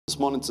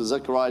morning to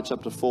Zechariah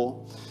chapter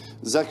 4.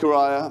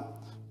 Zechariah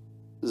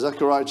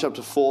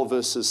chapter 4,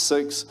 verses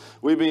 6.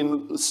 We've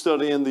been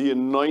studying the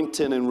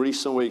anointing in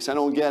recent weeks. I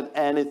don't get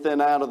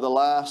anything out of the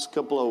last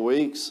couple of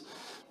weeks.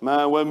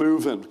 Man, we're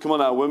moving. Come on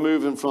now. We're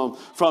moving from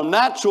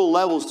natural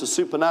levels to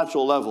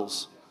supernatural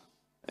levels.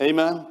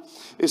 Amen.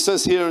 It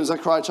says here in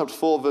Zechariah chapter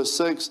 4, verse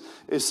 6,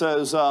 it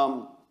says,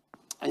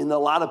 in the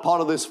latter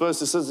part of this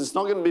verse, it says, it's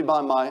not going to be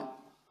by might,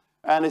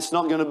 and it's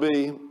not going to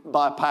be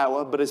by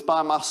power, but it's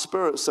by my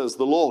Spirit, says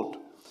the Lord.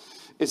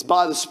 It's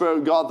by the Spirit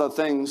of God that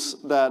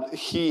things that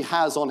He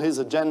has on His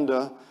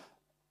agenda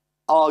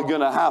are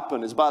going to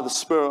happen. It's by the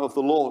Spirit of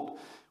the Lord.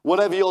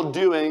 Whatever you're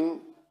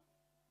doing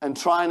and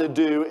trying to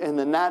do in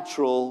the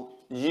natural,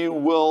 you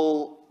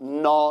will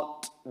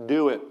not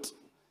do it.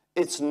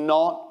 It's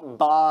not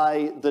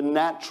by the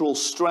natural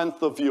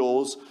strength of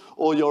yours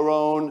or your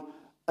own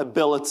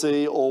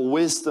ability or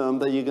wisdom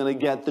that you're going to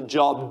get the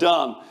job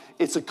done.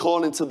 It's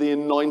according to the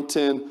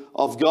anointing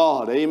of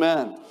God.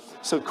 Amen.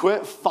 So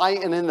quit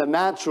fighting in the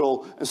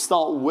natural and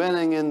start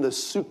winning in the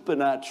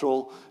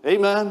supernatural.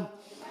 Amen.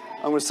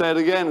 I'm going to say it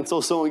again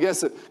until someone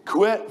gets it.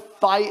 Quit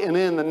fighting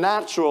in the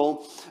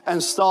natural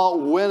and start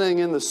winning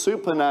in the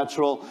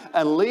supernatural,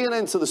 and lean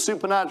into the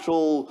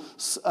supernatural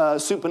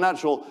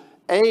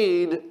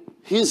aid,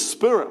 His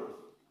Spirit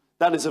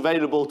that is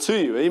available to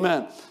you.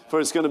 Amen. For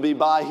it's going to be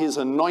by His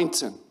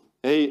anointing.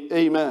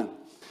 Amen.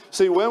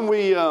 See, when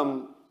we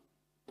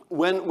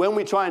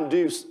try and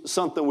do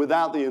something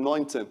without the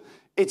anointing,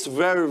 it's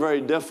very, very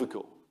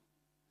difficult.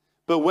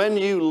 But when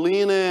you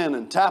lean in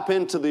and tap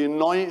into the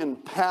anointing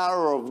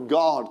power of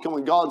God, come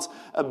on, God's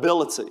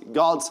ability,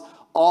 God's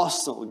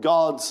arsenal,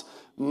 God's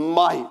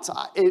might,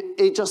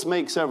 it just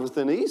makes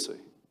everything easy.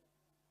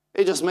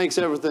 It just makes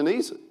everything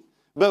easy.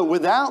 But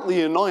without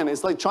the anointing,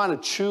 it's like trying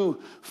to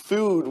chew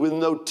food with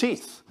no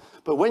teeth.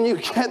 But when you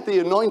get the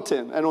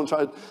anointing, anyone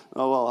tried,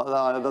 oh,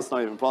 well, that's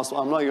not even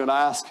possible. I'm not going to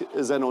ask,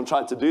 has anyone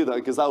tried to do that?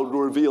 Because that would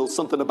reveal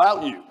something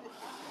about you.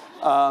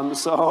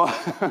 But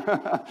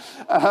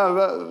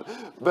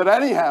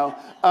anyhow,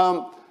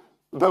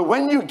 but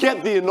when you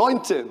get the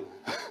anointing,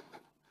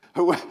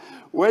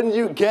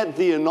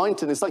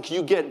 it's like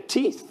you get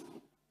teeth.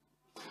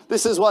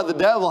 This is why the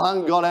devil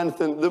hasn't got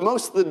anything. The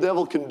most the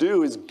devil can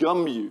do is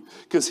gum you,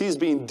 because he's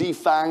been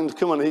defanged.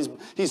 Come on,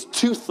 he's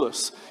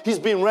toothless. He's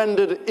been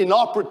rendered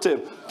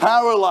inoperative,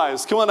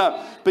 paralyzed. Come on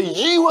now. But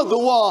you are the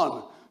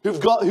one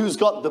who's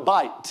got the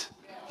bite.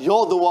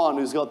 You're the one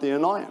who's got the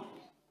anointing.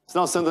 It's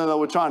not something that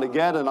we're trying to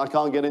get, and I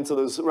can't get into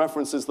those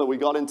references that we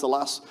got into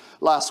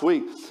last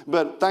week.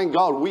 But thank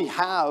God we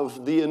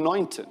have the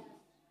anointing.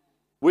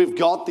 We've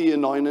got the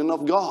anointing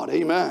of God.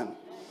 Amen.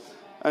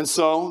 And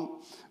so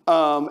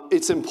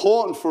it's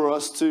important for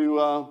us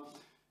to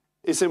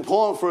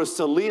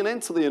lean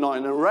into the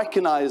anointing and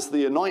recognize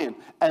the anointing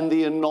and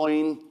the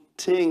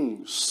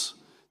anointings.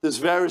 There's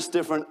various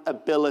different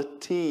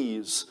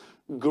abilities,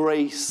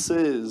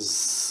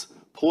 graces,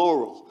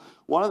 plural.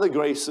 One of the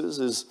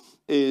graces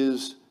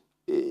is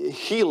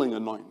healing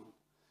anointing.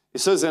 It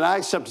says in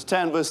Acts chapter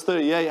 10, verse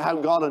 38, how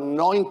God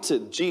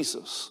anointed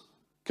Jesus.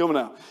 Come on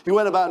now. He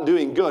went about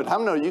doing good. How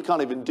many of you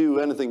can't even do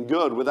anything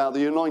good without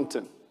the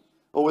anointing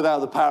or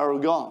without the power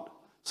of God?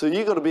 So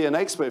you've got to be an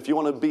expert if you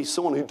want to be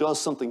someone who does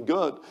something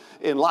good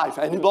in life.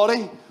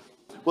 Anybody?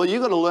 Well,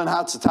 you've got to learn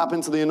how to tap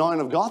into the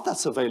anointing of God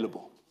that's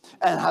available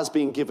and has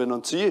been given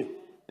unto you.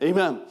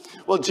 Amen.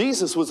 Well,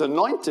 Jesus was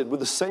anointed with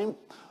the same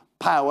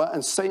power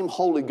and same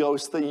Holy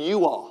Ghost that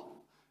you are.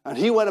 And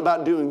He went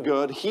about doing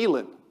good,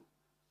 healing.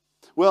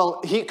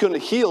 Well, He couldn't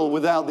heal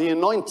without the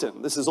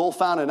anointing. This is all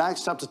found in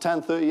Acts chapter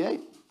 10,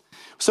 38.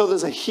 So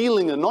there's a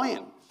healing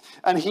anointing.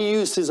 And He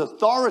used His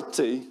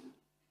authority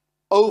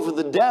over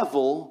the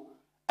devil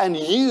and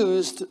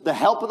used the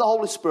help of the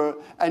Holy Spirit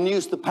and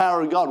used the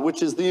power of God,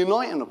 which is the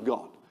anointing of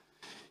God.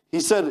 He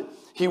said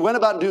He went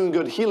about doing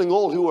good, healing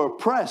all who were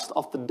oppressed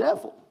of the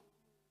devil.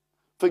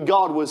 For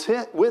God was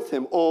with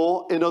Him,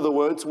 or in other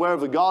words,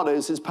 wherever God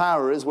is, His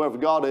power is, wherever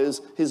God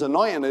is, His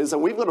anointing is,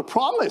 and we've got to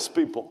promise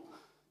people.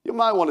 You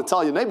might want to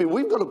tell your neighbor,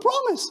 we've got a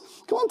promise.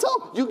 Come on,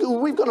 tell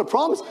them, we've got a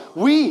promise.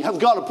 We have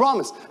got a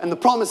promise, and the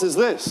promise is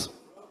this.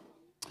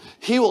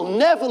 He will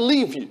never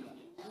leave you,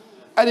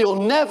 and He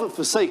will never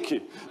forsake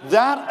you.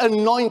 That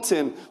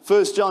anointing,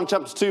 1 John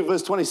chapter 2,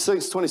 verse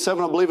 26,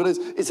 27, I believe it is,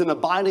 it's an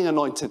abiding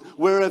anointing.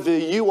 Wherever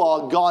you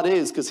are, God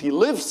is, because He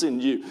lives in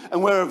you.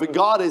 And wherever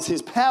God is,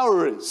 His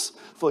power is,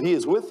 for He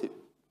is with you.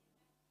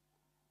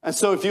 And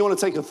so if you want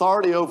to take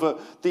authority over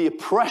the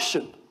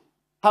oppression,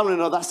 how many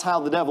know that's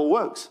how the devil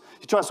works?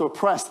 He tries to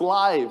oppress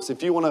lives.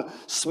 If you want to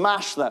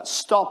smash that,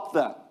 stop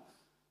that.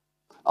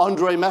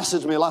 Andre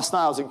messaged me last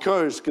night. I was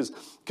encouraged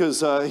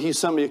because he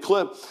sent me a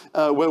clip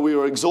where we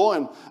were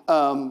exhorting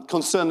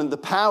concerning the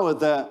power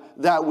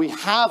that we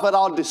have at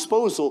our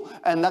disposal,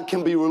 and that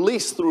can be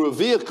released through a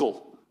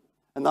vehicle.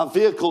 And that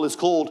vehicle is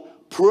called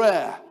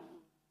prayer.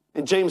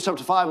 In James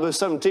chapter 5, verse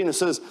 17, it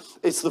says,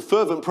 it's the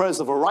fervent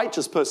prayers of a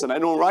righteous person.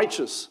 Anyone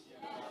righteous?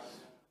 Yes.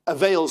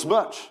 Avails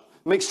much.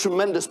 Makes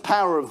tremendous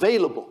power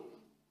available.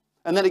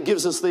 And then it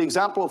gives us the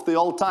example of the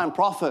old-time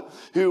prophet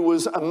who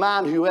was a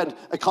man who had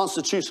a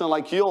constitution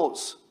like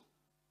yours.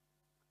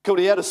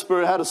 He had a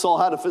spirit, had a soul,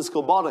 had a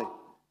physical body.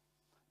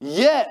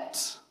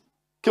 Yet,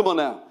 come on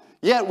now,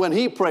 yet when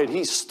he prayed,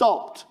 he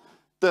stopped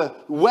the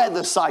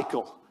weather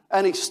cycle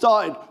and he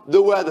started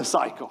the weather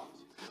cycle.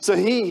 So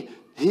he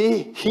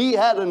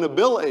had an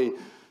ability,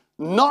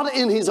 not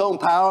in his own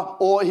power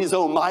or his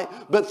own might,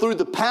 but through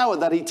the power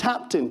that he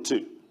tapped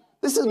into.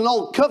 This is an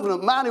old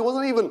covenant man. He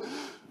wasn't even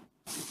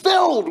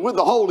filled with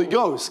the Holy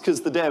Ghost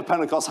because the day of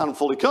Pentecost hadn't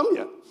fully come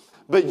yet.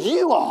 But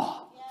you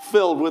are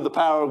filled with the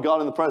power of God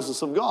in the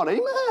presence of God.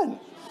 Amen.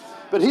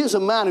 But here's a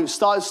man who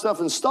started stuff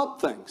and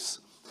stopped things.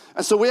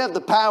 And so we have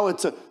the power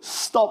to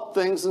stop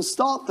things and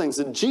start things.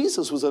 And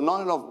Jesus was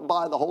anointed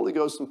by the Holy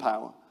Ghost and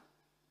power.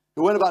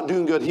 He went about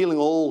doing good, healing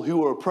all who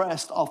were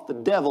oppressed of the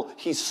devil.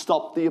 He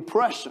stopped the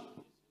oppression.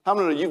 How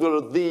many of you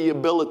got the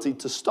ability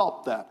to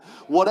stop that?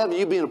 Whatever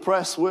you've been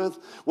oppressed with,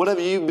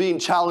 whatever you've been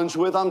challenged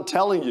with, I'm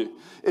telling you,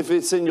 if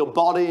it's in your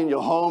body, in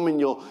your home, in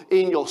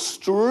your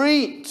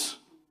street,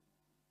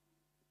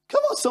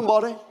 come on,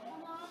 somebody.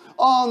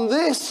 On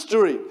this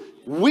street,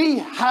 we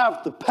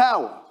have the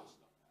power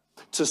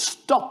to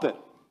stop it.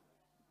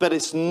 But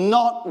it's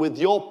not with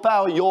your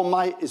power, your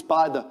might. It's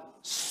by the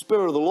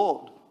Spirit of the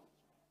Lord.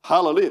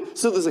 Hallelujah.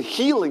 So there's a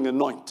healing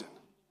anointing.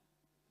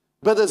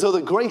 But there's other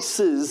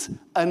graces,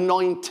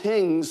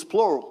 anointings,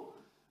 plural.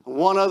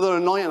 One other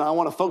anointing I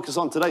want to focus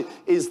on today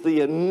is the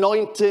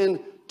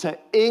anointing to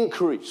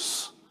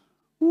increase.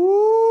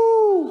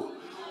 Woo!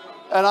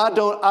 And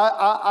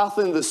I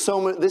think there's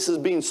so much, this has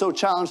been so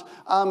challenged.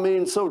 I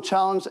mean, so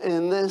challenged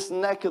in this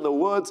neck of the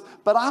woods.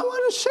 But I'm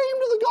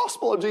unashamed of the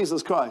gospel of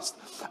Jesus Christ.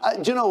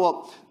 Do you know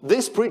what?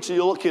 This preacher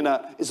you're looking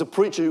at is a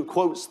preacher who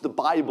quotes the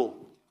Bible.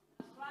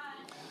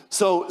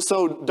 So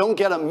don't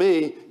get at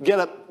me.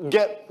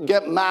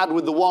 Get mad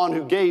with the one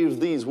who gave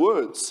these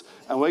words.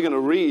 And we're going to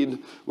read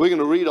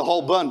a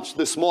whole bunch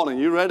this morning.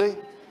 You ready?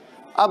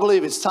 I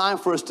believe it's time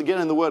for us to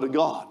get in the Word of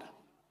God.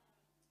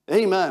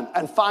 Amen.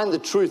 And find the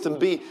truth and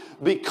be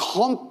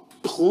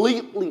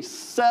completely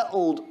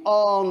settled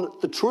on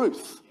the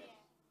truth.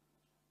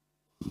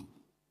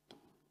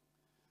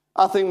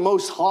 I think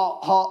most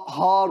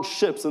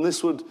hardships, and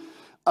this would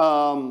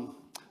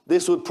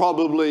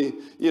probably,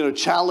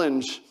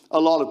 challenge a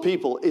lot of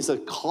people, is a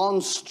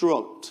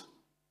construct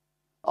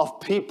of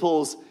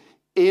people's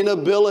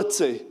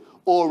inability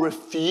or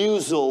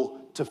refusal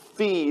to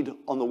feed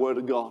on the Word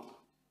of God.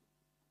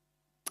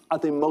 I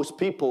think most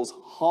people's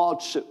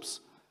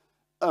hardships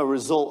are a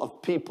result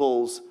of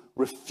people's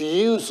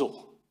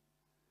refusal,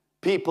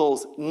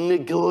 people's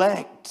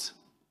neglect,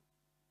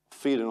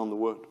 feeding on the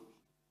Word.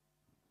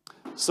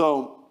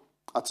 So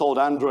I told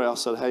Andre, I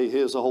said, hey,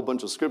 here's a whole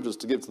bunch of scriptures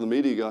to give to the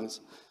media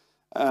guys.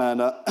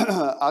 And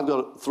I've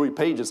got 3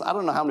 pages. I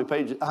don't know how many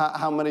pages,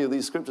 how many of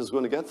these scriptures we're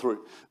going to get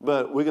through,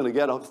 but we're going to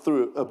get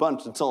through a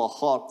bunch until our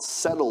heart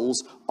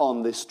settles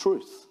on this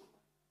truth.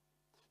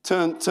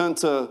 Turn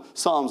to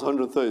Psalms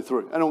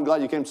 133. And I'm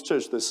glad you came to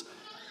church this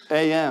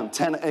 10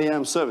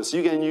 a.m. service.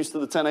 You getting used to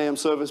the 10 a.m.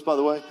 service, by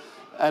the way?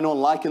 Anyone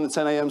liking the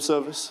 10 a.m.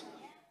 service?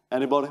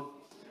 Anybody?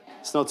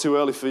 It's not too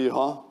early for you,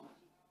 huh?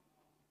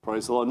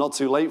 Praise the Lord. Not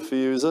too late for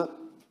you, is it?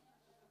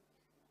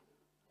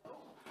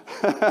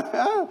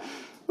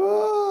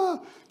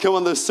 Come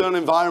on, there's certain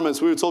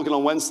environments. We were talking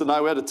on Wednesday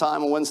night. We had a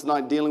time on Wednesday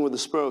night dealing with the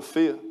spirit of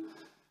fear.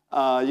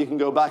 You can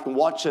go back and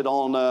watch it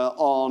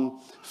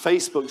on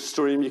Facebook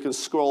stream. You can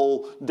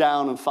scroll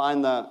down and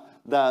find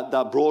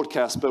that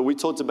broadcast. But we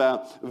talked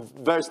about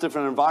various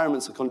different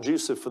environments are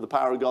conducive for the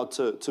power of God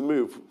to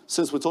move.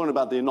 Since we're talking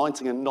about the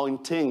anointing and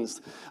anointings,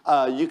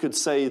 you could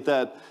say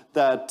that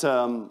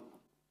the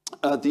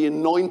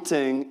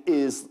anointing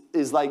is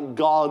like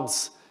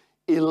God's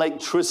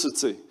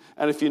electricity.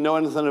 And if you know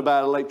anything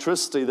about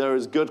electricity, there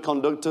is good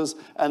conductors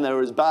and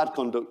there is bad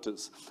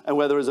conductors. And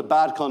where there is a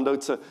bad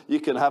conductor, you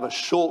can have a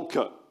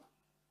shortcut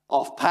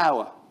of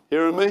power.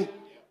 Hearing me?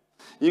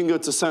 You can go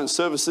to certain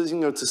services, you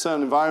can go to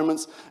certain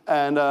environments,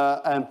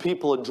 and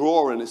people are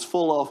drawing. It's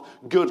full of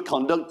good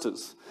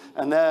conductors.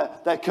 And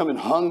they're coming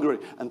hungry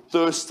and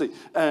thirsty.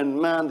 And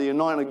man, the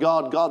anointing of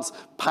God, God's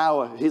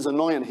power, His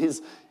anointing,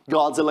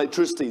 God's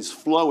electricity is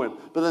flowing.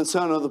 But then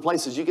certain other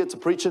places you get to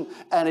preaching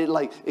and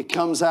it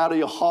comes out of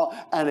your heart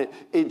and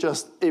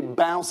it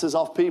bounces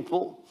off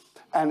people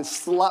and it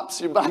slaps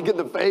you back in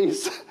the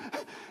face.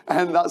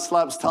 And that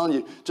slap's telling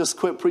you, just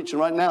quit preaching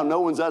right now. No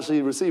one's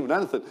actually receiving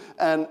anything.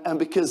 And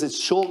because it's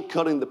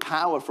shortcutting the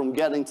power from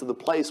getting to the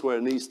place where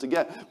it needs to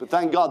get. But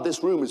thank God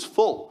this room is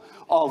full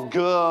of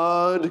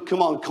good,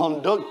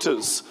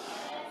 conductors.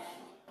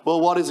 Well,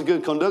 what is a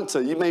good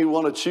conductor? You may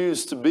want to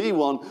choose to be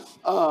one.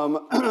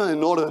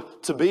 In order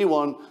to be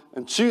one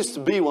and choose to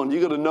be one,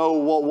 you got to know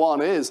what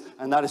one is.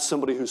 And that is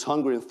somebody who's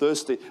hungry and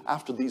thirsty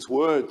after these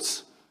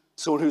words.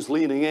 Someone who's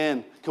leaning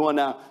in. Come on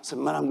now. Say,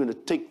 man, I'm going to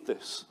take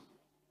this.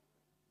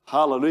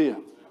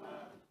 Hallelujah.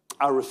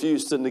 I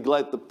refuse to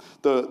neglect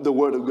the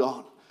Word of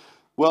God.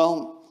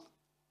 Well,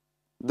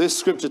 this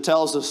scripture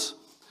tells us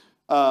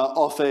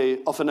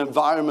of an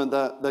environment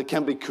that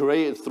can be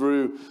created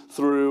through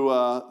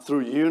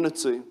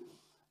unity,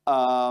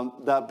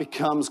 that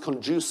becomes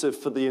conducive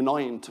for the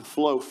anointing to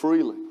flow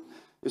freely.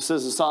 It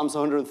says in Psalms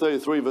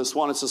 133, verse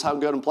 1, it says, how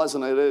good and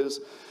pleasant it is,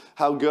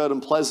 how good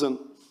and pleasant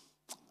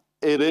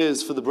it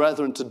is for the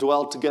brethren to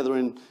dwell together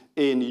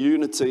in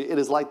unity. It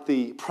is like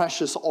the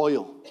precious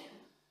oil.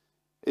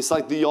 It's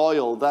like the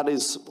oil that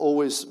is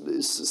always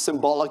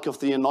symbolic of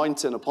the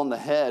anointing upon the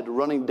head,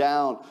 running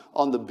down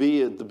on the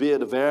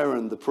beard of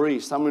Aaron, the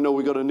priest. How many know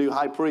we got a new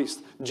high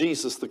priest?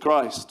 Jesus the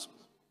Christ.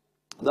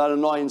 That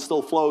anointing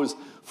still flows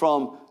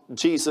from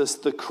Jesus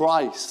the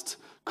Christ.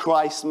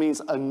 Christ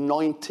means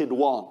anointed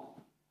one.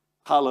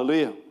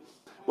 Hallelujah.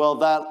 Well,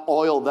 that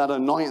oil, that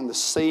anointing, the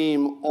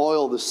same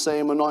oil, the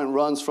same anointing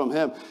runs from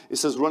him. It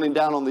says running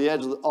down on the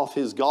edge of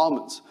his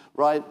garments,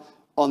 right?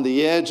 On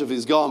the edge of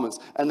his garments,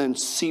 and then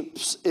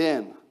seeps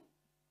in.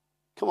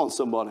 Come on,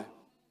 somebody.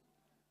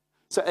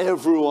 So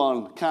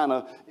everyone kind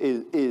of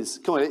is,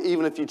 come on,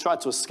 even if you try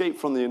to escape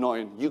from the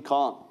anointing, you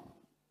can't.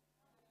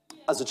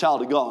 As a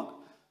child of God.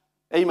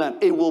 Amen.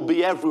 It will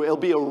be everywhere. It'll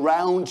be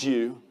around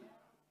you.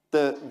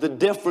 The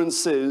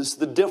differences,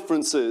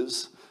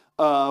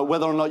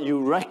 whether or not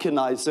you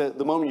recognize it,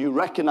 the moment you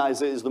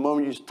recognize it is the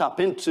moment you tap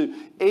into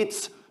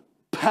its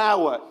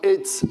power,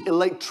 its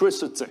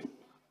electricity.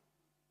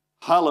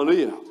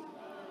 Hallelujah.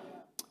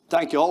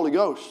 Thank you, Holy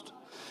Ghost.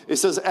 It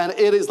says, and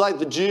it is like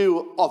the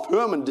dew of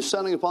Hermon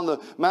descending upon the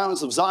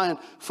mountains of Zion,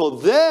 for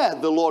there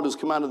the Lord has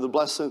commanded the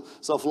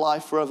blessings of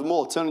life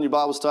forevermore. Turn in your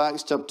Bibles to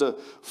Acts chapter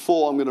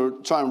 4. I'm going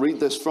to try and read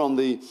this from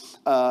the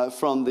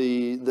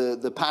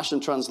Passion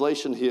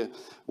Translation here.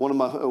 One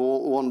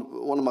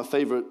of my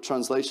favorite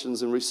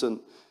translations in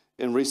recent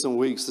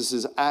weeks. This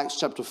is Acts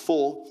chapter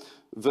 4,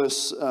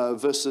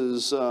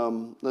 verses,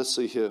 let's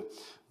see here.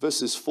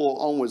 Verses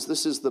 4 onwards.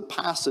 This is the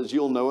passage,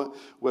 you'll know it,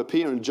 where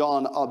Peter and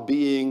John are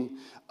being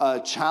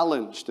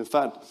challenged. In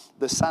fact,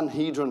 the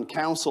Sanhedrin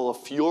council are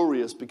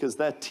furious because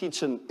they're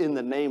teaching in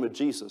the name of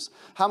Jesus.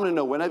 How many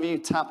know whenever you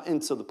tap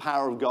into the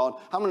power of God,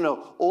 how many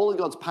know all of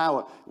God's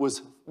power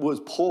was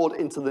poured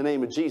into the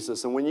name of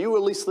Jesus? And when you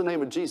release the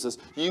name of Jesus,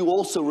 you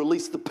also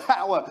release the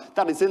power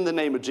that is in the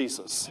name of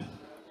Jesus.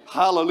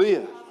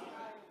 Hallelujah.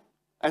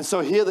 And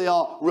so here they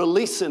are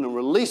releasing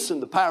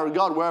the power of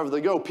God wherever they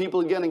go.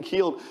 People are getting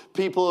healed.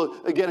 People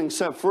are getting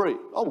set free.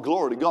 Oh,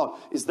 glory to God.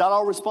 Is that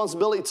our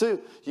responsibility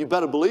too? You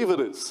better believe it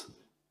is.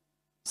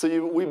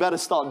 So we better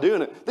start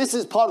doing it. This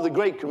is part of the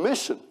Great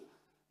Commission,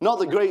 not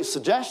the Great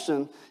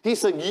Suggestion. He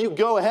said, you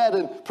go ahead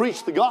and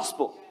preach the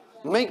gospel.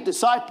 Make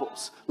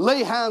disciples.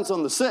 Lay hands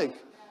on the sick.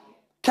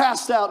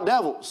 Cast out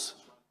devils.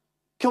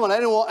 Come on,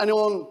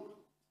 anyone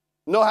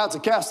know how to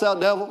cast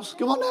out devils?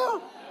 Come on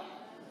now.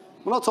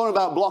 We're not talking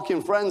about blocking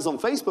friends on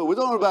Facebook. We're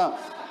talking about,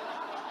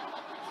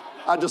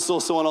 I just saw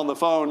someone on the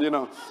phone, you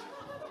know.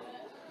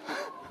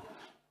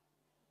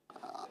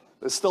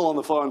 They're still on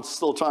the phone,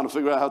 still trying to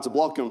figure out how to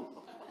block them.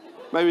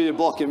 Maybe you're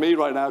blocking me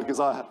right now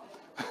because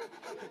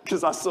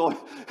I saw,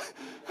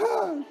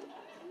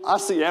 I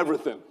see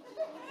everything.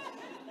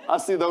 I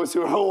see those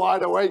who are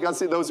wide awake. I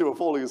see those who are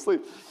falling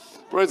asleep.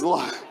 Praise the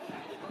Lord.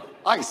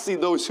 I see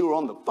those who are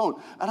on the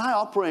phone, and I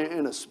operate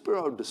in a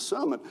spirit of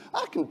discernment.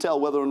 I can tell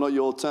whether or not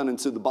you'll turn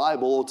into the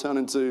Bible or turn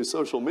into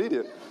social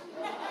media.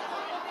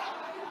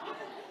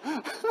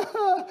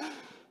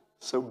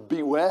 So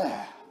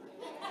beware.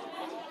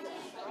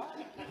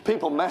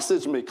 People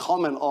message me,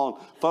 comment on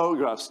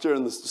photographs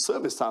during the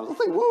service time. I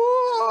think,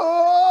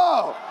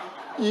 whoa,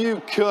 you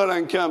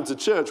couldn't come to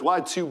church. Why?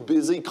 Too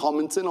busy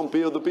commenting on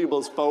other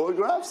people's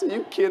photographs? Are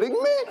you kidding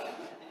me?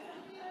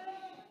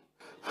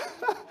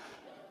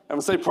 I'm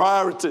going to say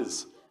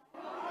priorities.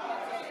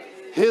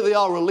 Here they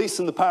are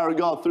releasing the power of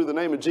God through the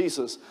name of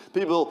Jesus.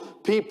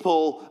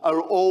 People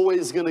are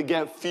always going to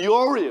get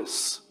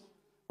furious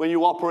when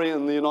you operate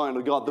in the anointing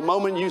of God. The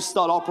moment you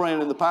start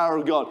operating in the power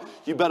of God,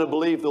 you better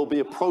believe there'll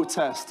be a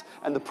protest.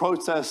 And the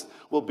protest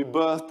will be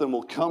birthed and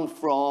will come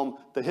from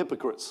the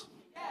hypocrites.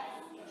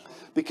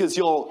 Because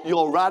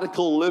your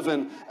radical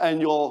living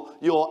and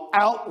your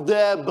out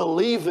there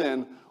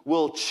believing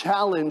will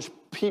challenge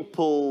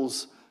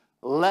people's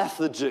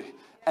lethargy.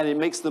 And it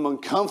makes them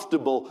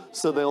uncomfortable,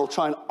 so they'll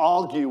try and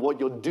argue what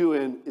you're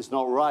doing is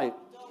not right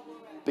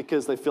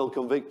because they feel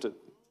convicted.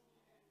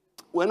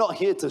 We're not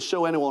here to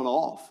show anyone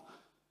off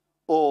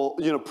or,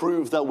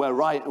 prove that we're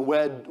right and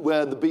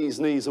we're the bee's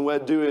knees and we're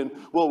doing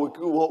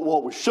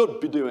what we should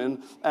be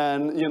doing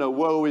and,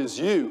 woe is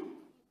you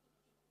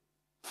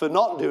for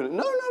not doing it.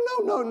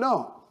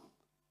 No.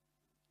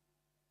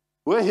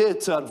 We're here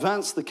to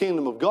advance the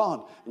kingdom of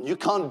God. And you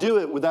can't do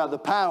it without the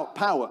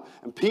power.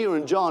 And Peter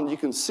and John, you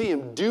can see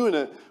him doing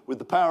it with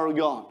the power of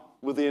God,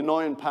 with the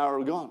anointing power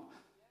of God.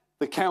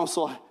 The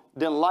council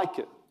didn't like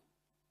it.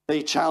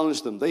 They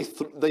challenged them. They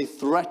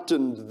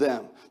threatened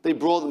them. They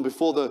brought them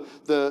before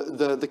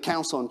the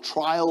council and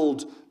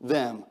trialed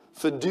them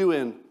for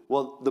doing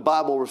what the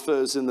Bible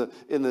refers in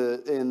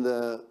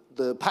the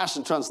the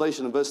Passion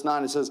Translation in verse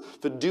 9, it says,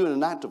 for doing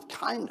an act of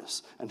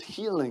kindness and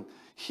healing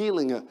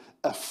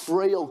a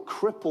frail,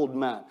 crippled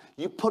man.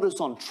 You put us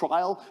on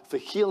trial for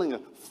healing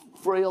a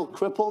frail,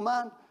 crippled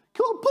man?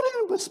 Come on, put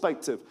it in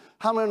perspective.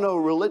 How many know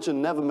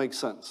religion never makes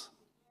sense?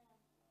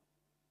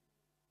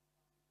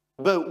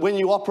 But when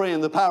you operate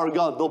in the power of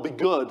God, they'll be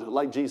good,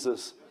 like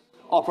Jesus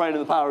operated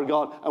in the power of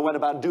God and went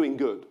about doing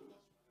good.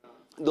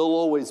 They'll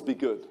always be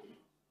good.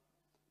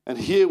 And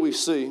here we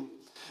see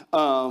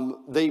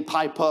they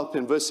pipe up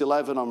in verse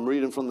 11. I'm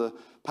reading from the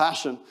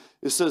Passion.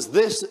 It says,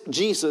 this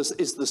Jesus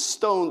is the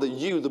stone that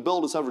you, the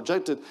builders, have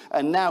rejected,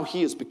 and now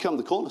he has become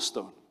the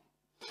cornerstone.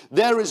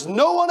 There is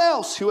no one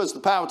else who has the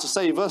power to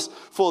save us,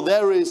 for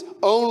there is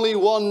only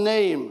one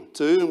name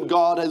to whom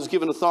God has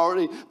given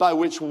authority by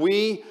which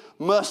we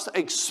must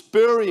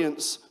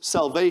experience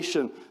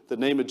salvation, the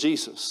name of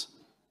Jesus.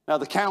 Now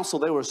the council,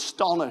 they were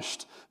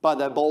astonished by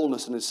their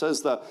boldness, and it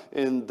says that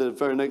in the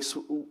very next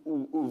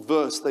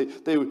verse,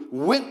 they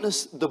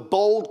witnessed the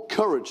bold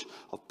courage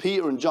of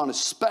Peter and John,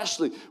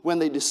 especially when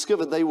they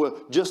discovered they were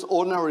just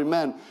ordinary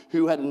men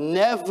who had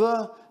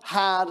never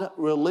had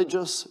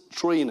religious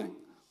training.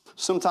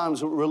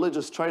 Sometimes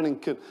religious training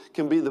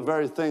can be the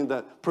very thing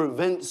that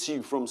prevents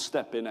you from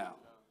stepping out.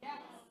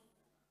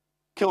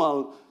 Come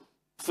on,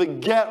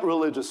 forget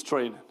religious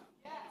training.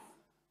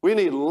 We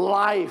need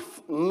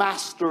life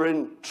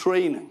mastering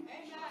training.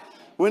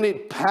 We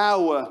need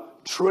power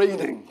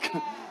training.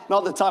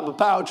 Not the type of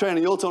power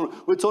training you're talking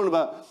about. We're talking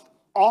about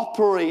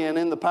operating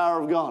in the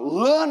power of God.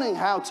 Learning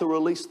how to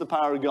release the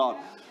power of God.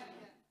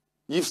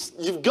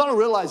 You've got to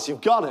realize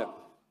you've got it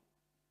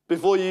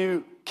before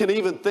you can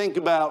even think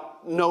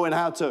about knowing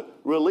how to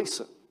release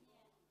it.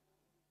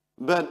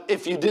 But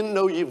if you didn't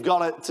know you've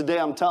got it today,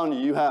 I'm telling you,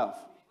 you have.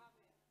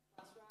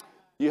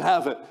 You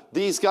have it.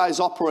 These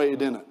guys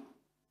operated in it.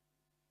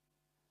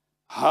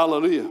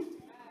 Hallelujah.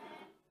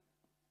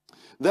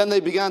 Then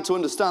they began to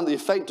understand the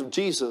effect of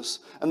Jesus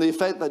and the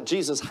effect that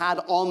Jesus had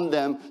on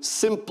them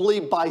simply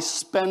by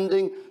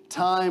spending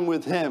time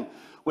with him.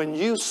 When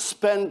you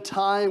spend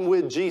time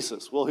with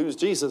Jesus, well, who's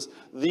Jesus?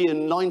 The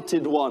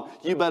anointed one.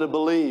 You better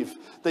believe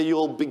that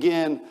you'll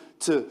begin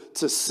to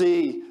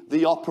see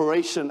the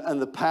operation and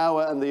the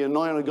power and the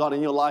anointing of God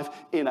in your life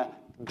in a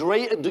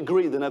greater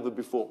degree than ever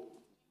before.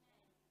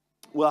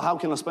 Well, how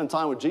can I spend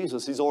time with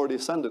Jesus? He's already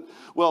ascended.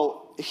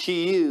 Well,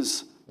 he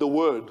is the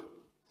Word.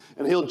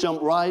 And he'll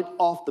jump right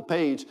off the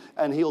page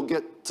and he'll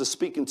get to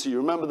speaking to you.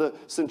 Remember the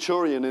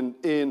centurion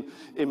in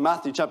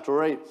Matthew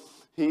chapter 8.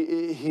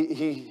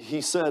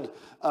 He said,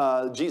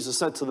 Jesus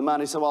said to the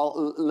man, he said,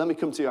 well, let me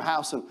come to your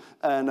house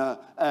and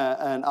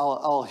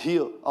I'll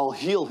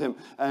heal him.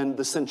 And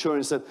the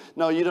centurion said,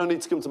 no, you don't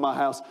need to come to my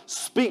house.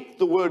 Speak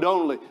the word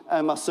only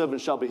and my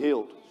servant shall be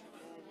healed.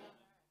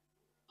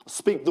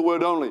 Speak the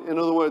word only. In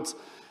other words,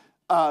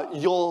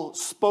 your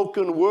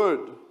spoken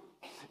word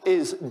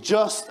is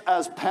just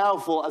as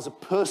powerful as a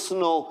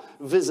personal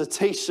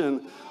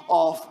visitation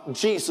of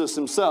Jesus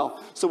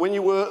himself. So when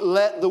you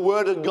let the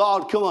word of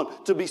God, come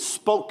on, to be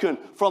spoken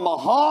from a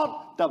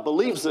heart that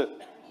believes it,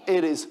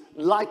 it is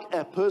like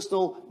a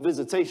personal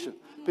visitation.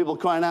 People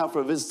crying out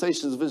for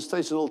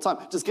visitations all the time.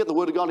 Just get the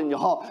word of God in your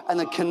heart and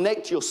then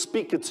connect your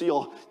speaker to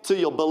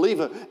your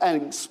believer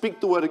and speak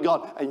the word of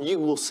God and you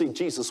will see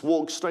Jesus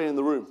walk straight in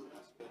the room.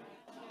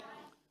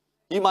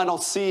 You might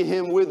not see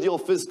him with your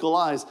physical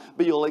eyes,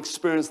 but you'll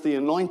experience the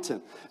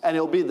anointing. And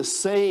it'll be the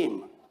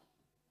same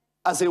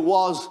as it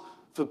was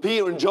for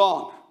Peter and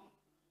John.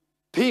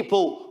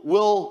 People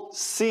will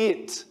see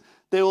it.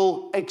 They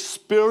will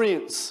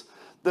experience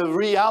the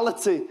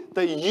reality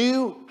that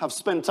you have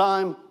spent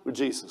time with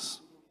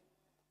Jesus.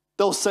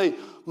 They'll say,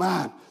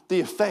 man, the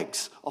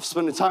effects of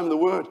spending time in the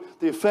Word,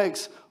 the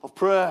effects of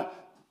prayer,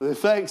 the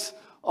effects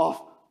of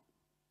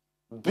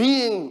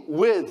being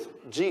with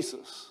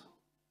Jesus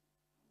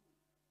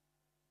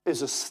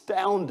is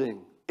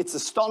astounding. It's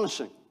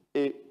astonishing.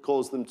 It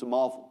caused them to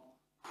marvel.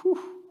 Whew.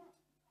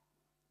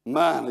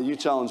 Man, are you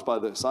challenged by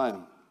this? I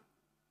am.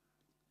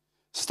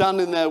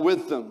 Standing there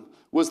with them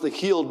was the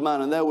healed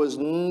man, and there was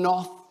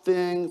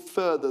nothing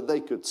further they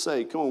could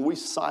say. Come on, we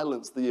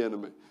silenced the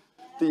enemy,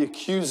 the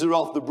accuser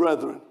of the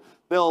brethren.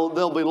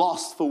 They'll be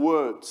lost for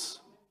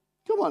words.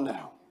 Come on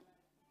now.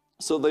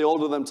 So they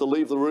ordered them to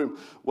leave the room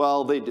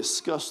while they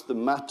discussed the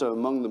matter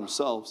among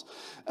themselves.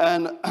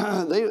 And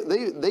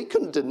they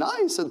couldn't deny.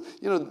 He said,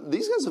 you know,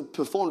 these guys have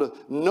performed a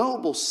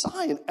noble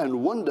sign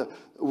and wonder.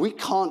 We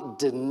can't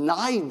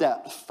deny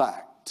that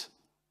fact.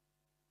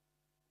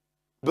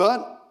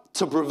 But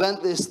to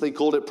prevent this, they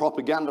called it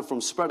propaganda from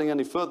spreading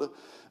any further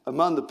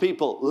among the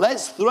people.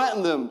 Let's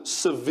threaten them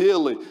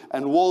severely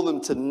and warn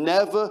them to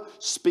never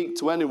speak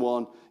to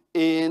anyone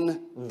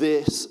in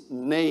this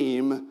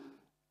name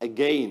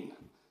again.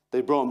 They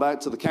brought him back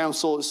to the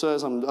council, it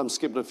says. I'm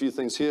skipping a few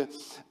things here.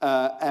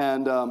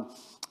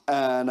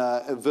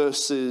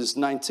 Verses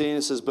 19,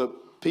 it says,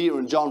 but Peter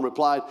and John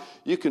replied,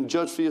 you can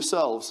judge for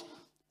yourselves.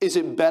 Is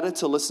it better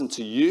to listen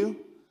to you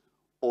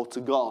or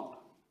to God?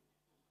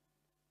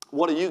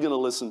 What are you going to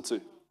listen to?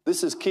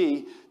 This is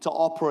key to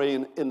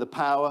operating in the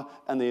power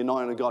and the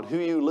anointing of God. Who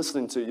are you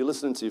listening to? You're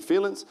listening to your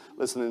feelings,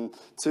 listening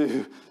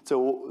to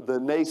the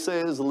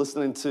naysayers,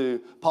 listening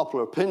to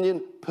popular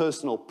opinion,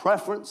 personal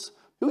preference.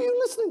 Who are you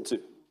listening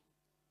to?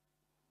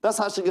 That's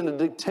actually going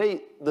to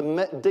dictate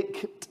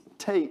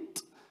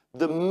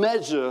the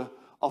measure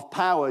of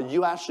power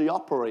you actually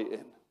operate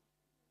in.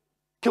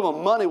 Come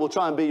on, money will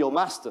try and be your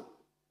master.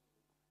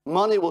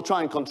 Money will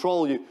try and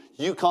control you.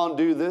 You can't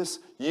do this.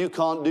 You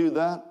can't do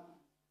that.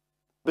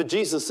 But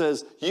Jesus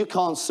says you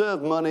can't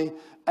serve money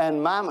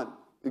and mammon,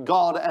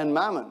 God and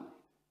mammon.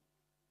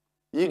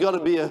 You got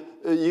to be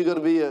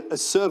a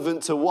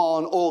servant to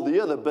one or the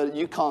other, but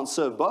you can't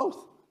serve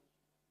both.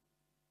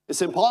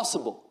 It's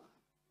impossible.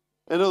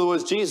 In other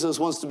words, Jesus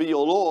wants to be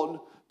your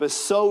Lord, but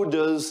so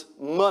does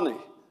money.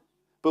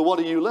 But what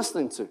are you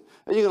listening to?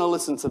 Are you going to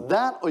listen to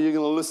that, or are you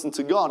going to listen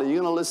to God? Are you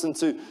going to listen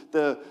to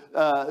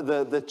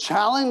the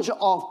challenge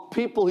of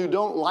people who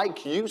don't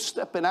like you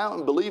stepping out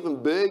and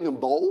believing big and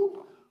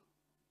bold?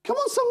 Come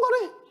on,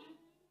 somebody.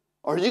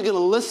 Or are you going to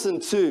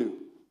listen to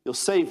your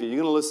Savior? You're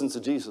going to listen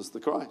to Jesus the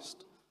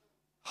Christ.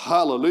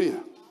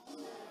 Hallelujah.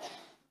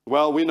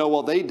 Well, we know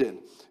what they did.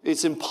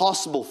 It's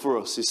impossible for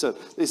us, he said.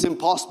 It's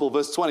impossible,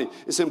 verse 20.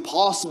 It's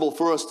impossible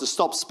for us to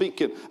stop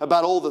speaking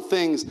about all the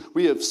things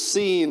we have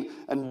seen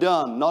and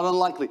done. Not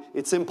unlikely.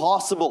 It's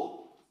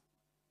impossible.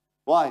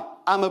 Why?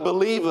 I'm a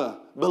believer.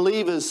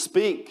 Believers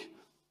speak.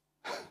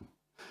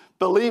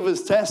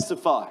 Believers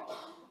testify.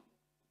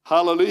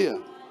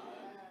 Hallelujah.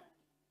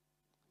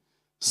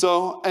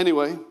 So,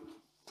 anyway,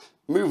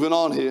 moving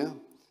on here.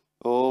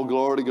 Oh,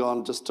 glory to God.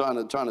 I'm just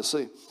trying to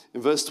see. In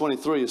verse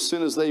 23, as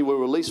soon as they were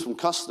released from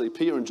custody,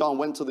 Peter and John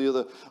went to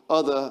the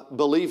other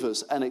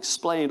believers and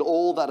explained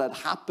all that had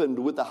happened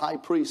with the high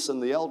priests and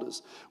the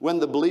elders. When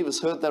the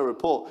believers heard their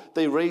report,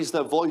 they raised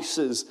their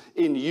voices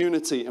in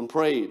unity and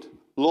prayed,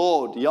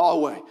 Lord,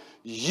 Yahweh,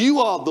 you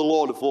are the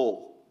Lord of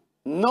all.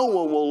 No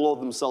one will lord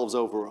themselves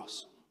over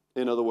us.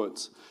 In other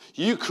words,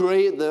 you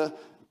created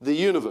the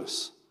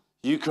universe.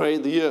 You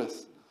created the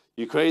earth.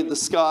 You created the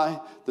sky,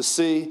 the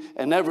sea,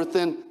 and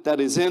everything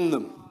that is in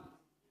them.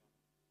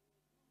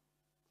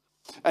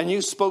 And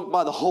you spoke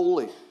by the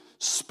Holy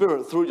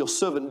Spirit through your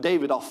servant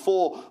David, our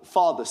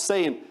forefather,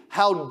 saying,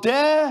 how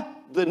dare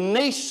the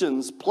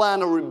nations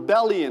plan a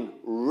rebellion,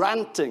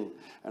 ranting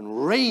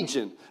and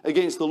raging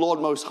against the Lord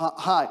Most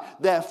High.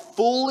 Their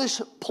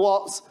foolish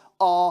plots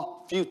are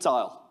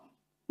futile.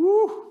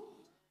 Woo.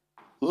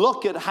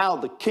 Look at how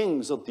the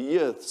kings of the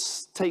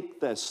earth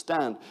take their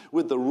stand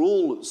with the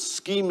rulers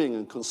scheming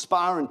and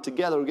conspiring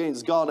together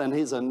against God and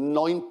his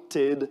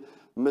anointed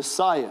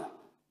Messiah,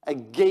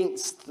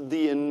 against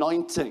the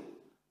anointing,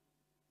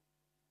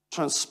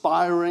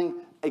 transpiring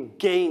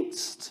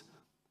against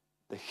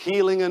the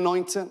healing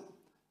anointing,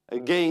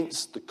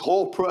 against the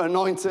corporate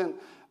anointing,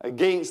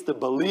 against the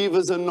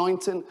believer's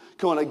anointing,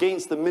 come on,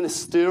 against the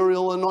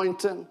ministerial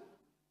anointing.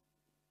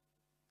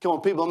 Come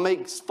on, people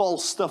make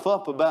false stuff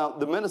up about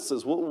the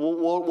ministers.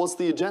 What's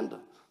the agenda?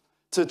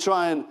 To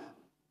try and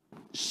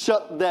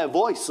shut their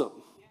voice up.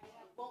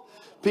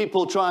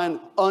 People try and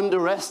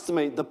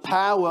underestimate the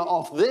power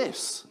of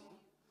this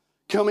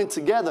coming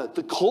together,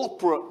 the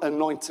corporate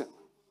anointing.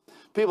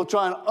 People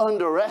try and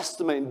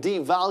underestimate and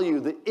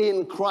devalue the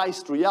in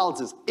Christ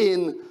realities,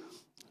 in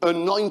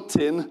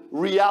anointing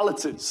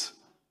realities.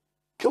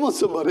 Come on,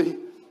 somebody.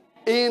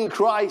 In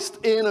Christ,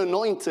 in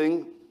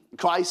anointing,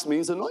 Christ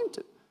means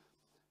anointed.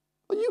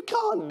 Well, you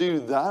can't do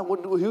that.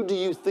 Who do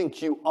you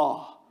think you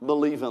are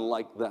believing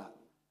like that?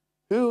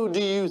 Who do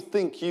you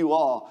think you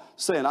are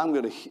saying, I'm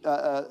going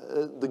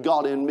to, the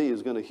God in me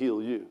is going to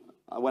heal you?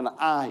 When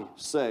I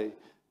say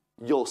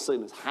your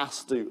sickness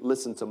has to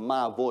listen to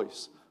my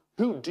voice,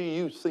 who do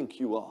you think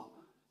you are?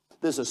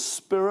 There's a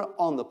spirit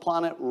on the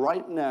planet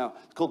right now.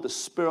 It's called the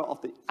spirit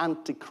of the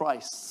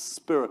Antichrist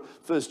spirit.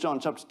 1 John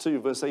chapter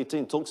 2, verse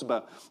 18 talks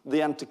about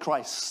the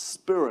Antichrist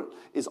spirit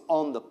is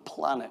on the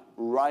planet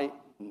right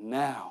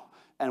now.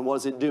 And what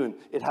is it doing?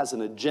 It has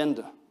an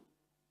agenda.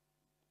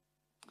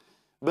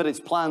 But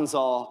its plans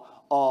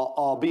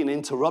are being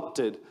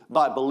interrupted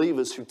by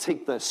believers who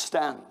take their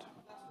stand.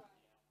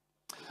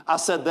 I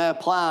said their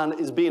plan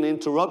is being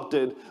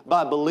interrupted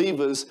by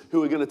believers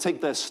who are going to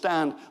take their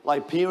stand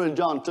like Peter and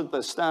John took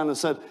their stand and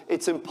said,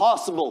 it's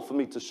impossible for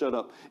me to shut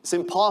up. It's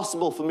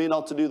impossible for me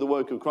not to do the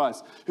work of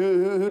Christ.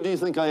 Who do you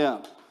think I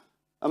am?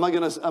 Am I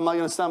going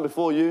to stand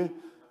before you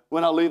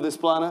when I leave this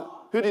planet?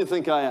 Who do you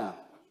think I am?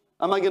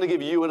 Am I going to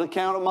give you an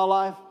account of my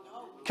life?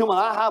 Come on,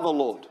 I have a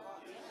Lord.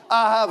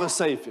 I have a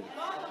Savior.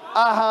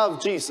 I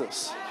have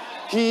Jesus.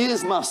 He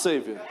is my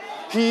Savior.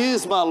 He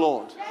is my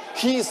Lord.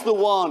 He's the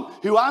one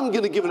who I'm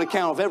going to give an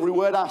account of every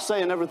word I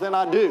say and everything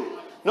I do.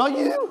 Not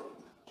you.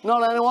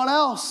 Not anyone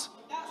else.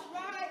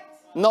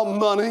 Not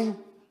money.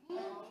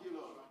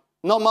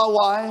 Not my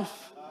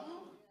wife.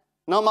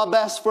 Not my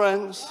best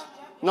friends.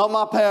 Not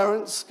my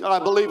parents. I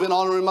believe in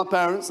honoring my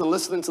parents and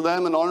listening to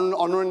them and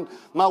honoring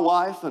my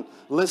wife and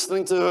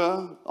listening to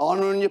her,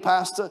 honoring your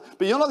pastor.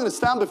 But you're not going to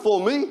stand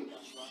before me.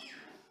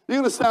 You're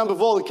going to stand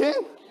before the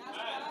King.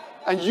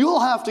 And you'll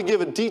have to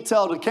give a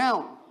detailed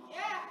account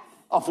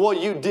of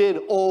what you did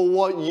or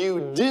what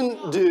you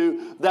didn't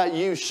do that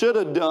you should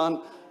have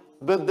done.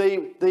 But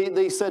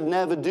they said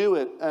never do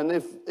it. And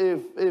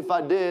if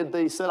I did,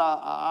 they said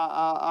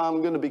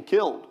I'm going to be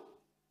killed.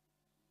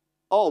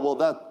 Oh, well,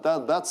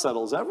 that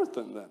settles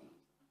everything then.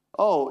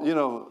 Oh, you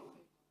know,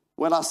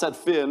 when I said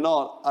fear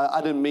not,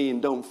 I didn't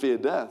mean don't fear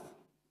death.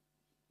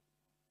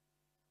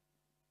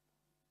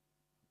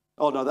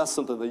 Oh, no, that's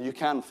something that you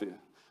can fear.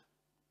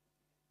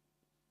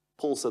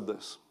 Paul said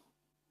this.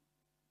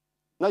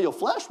 Now, your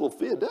flesh will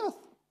fear death.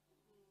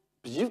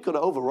 But you've got to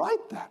override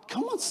that.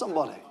 Come on,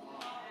 somebody.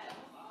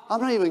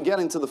 I'm not even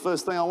getting to the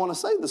first thing I want to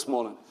say this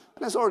morning.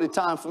 And it's already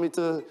time for me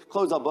to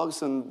close our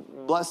books and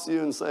bless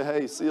you and say,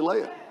 hey, see you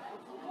later.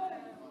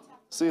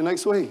 See you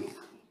next week.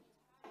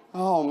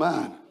 Oh,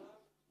 man.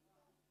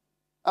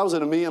 I was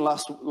in a meeting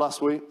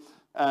last week,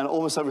 and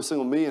almost every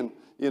single meeting,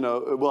 you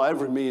know, well,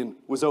 every meeting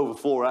was over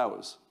 4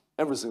 hours.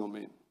 Every single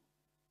meeting.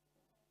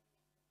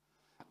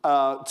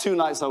 2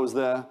 nights I was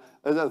there,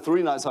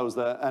 3 nights I was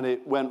there, and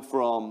it went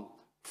from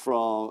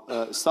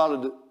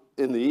started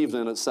in the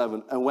evening at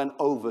 7 and went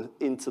over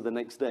into the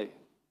next day.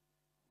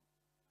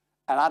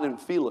 And I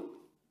didn't feel it,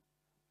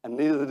 and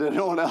neither did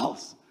anyone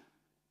else,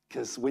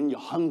 because when you're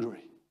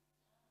hungry,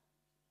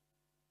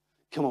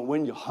 come on,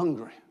 when you're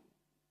hungry.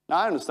 Now,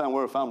 I understand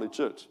we're a family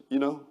church, you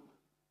know,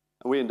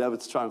 and we endeavor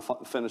to try and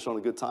finish on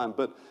a good time,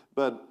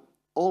 but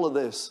all of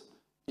this,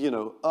 you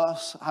know,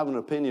 us having an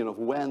opinion of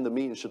when the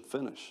meeting should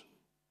finish.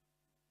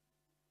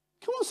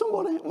 Come on,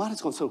 somebody. Man,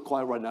 it's gone so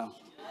quiet right now.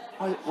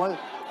 Why?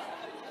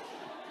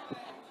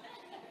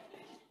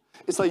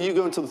 It's like you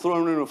go into the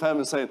throne room of heaven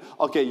and saying,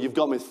 okay, you've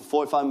got me for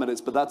 45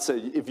 minutes, but that's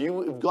it. If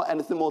you've got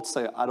anything more to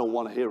say, I don't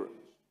want to hear it.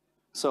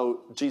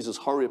 So, Jesus,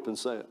 hurry up and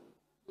say it.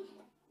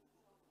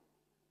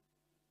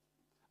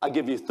 I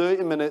give you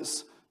 30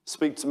 minutes,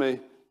 speak to me,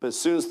 but as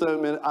soon as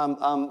 30 minutes,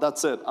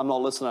 that's it. I'm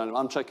not listening anymore.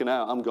 I'm checking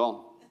out. I'm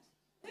gone.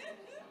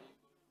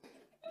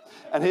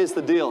 And here's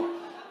the deal.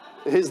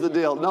 Here's the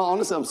deal. No,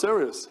 honestly, I'm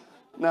serious.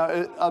 Now,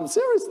 I'm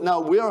serious. Now,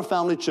 we are a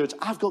family church.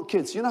 I've got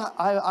kids. You know,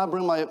 I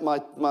bring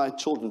my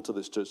children to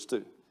this church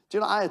too. Do you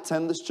know I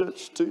attend this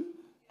church too?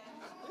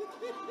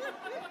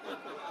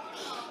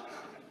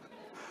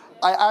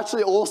 I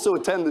actually also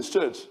attend this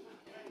church.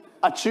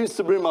 I choose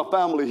to bring my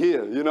family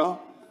here, you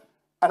know.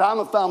 And I'm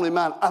a family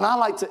man. And I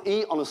like to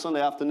eat on a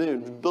Sunday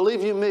afternoon.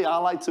 Believe you me, I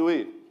like to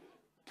eat.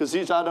 Because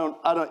usually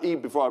I don't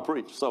eat before I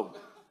preach.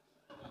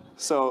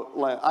 So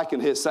like, I can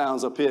hear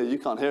sounds up here. You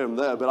can't hear them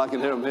there, but I can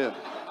hear them here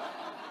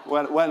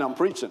when I'm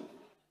preaching.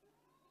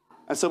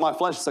 And so my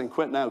flesh is saying,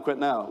 quit now, quit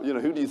now. You know,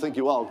 who do you think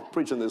you are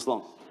preaching this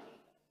long?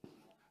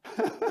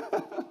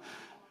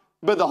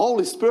 But the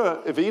Holy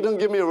Spirit, if he doesn't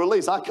give me a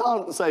release, I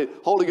can't say,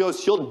 Holy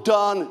Ghost, you're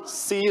done.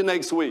 See you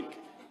next week.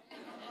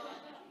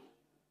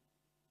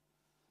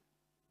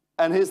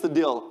 And here's the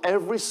deal.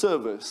 Every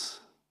service,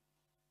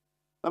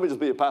 let me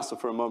just be a pastor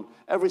for a moment.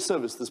 Every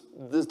service,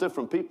 there's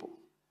different people.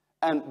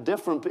 And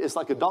different, it's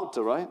like a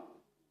doctor, right?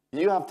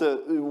 You have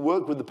to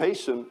work with the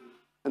patient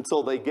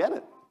until they get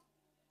it.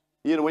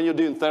 You know, when you're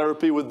doing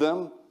therapy with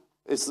them,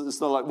 it's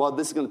not like, well,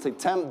 this is going to take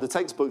 10, the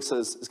textbook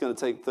says it's going to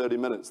take 30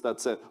 minutes.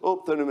 That's it. Oh,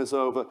 30 minutes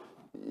over,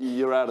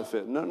 you're out of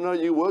it. No,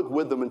 you work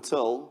with them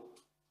until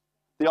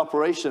the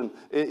operation,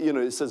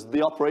 it says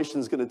the operation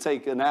is going to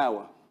take an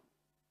hour.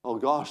 Oh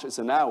gosh, it's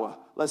an hour.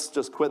 Let's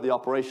just quit the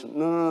operation.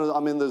 No. I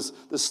mean, there's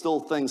still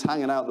things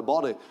hanging out the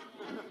body.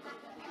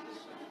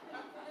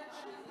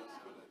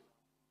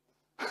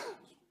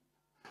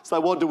 It's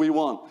like, what do we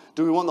want?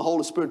 Do we want the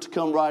Holy Spirit to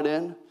come right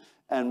in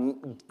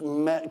and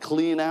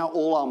clean out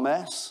all our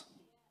mess?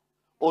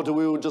 Or do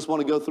we just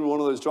want to go through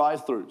one of those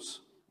drive-thrus?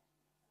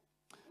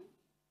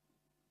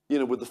 You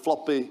know, with the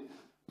floppy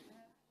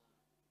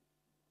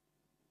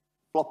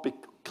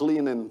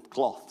cleaning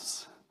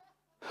cloths.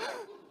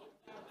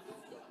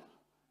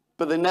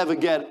 But they never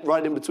get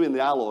right in between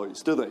the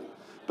alloys, do they?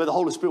 But the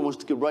Holy Spirit wants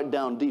to get right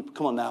down deep.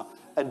 Come on now,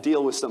 and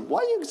deal with them. Why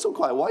are you so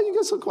quiet? Why are you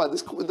guys so quiet?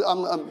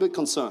 I'm a bit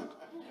concerned.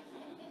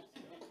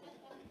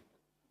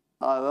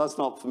 That's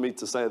not for me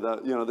to say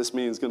that, you know, this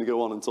meeting is going to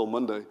go on until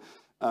Monday.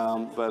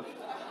 But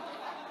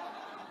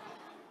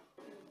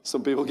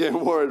some people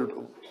getting worried.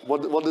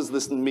 What does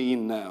this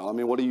mean now? I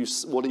mean, what are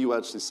you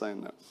actually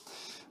saying now?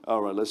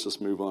 All right, let's just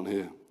move on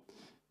here.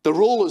 The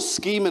rulers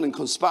scheming and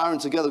conspiring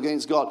together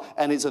against God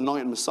and his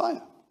anointed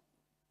Messiah.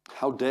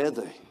 How dare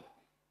they?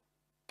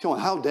 Come on,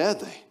 how dare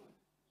they?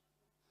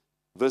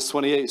 Verse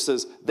 28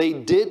 says, they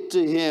did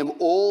to him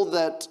all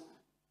that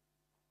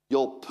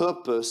your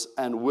purpose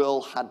and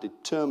will had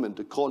determined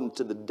according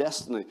to the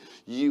destiny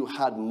you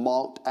had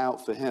marked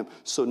out for him.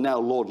 So now,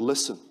 Lord,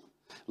 listen.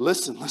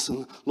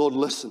 Listen, Lord,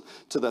 listen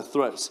to their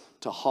threats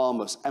to harm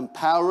us.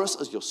 Empower us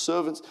as your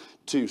servants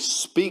to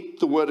speak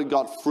the word of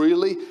God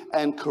freely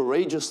and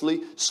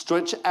courageously.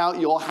 Stretch out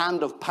your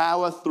hand of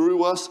power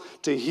through us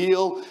to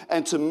heal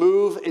and to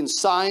move in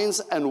signs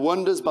and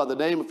wonders by the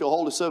name of your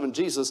holy servant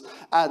Jesus.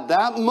 At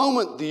that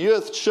moment, the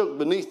earth shook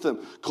beneath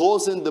them,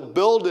 causing the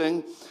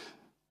building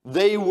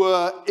They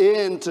were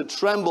in to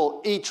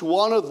tremble. Each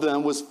one of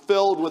them was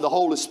filled with the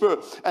Holy Spirit.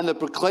 And they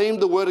proclaimed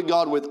the word of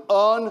God with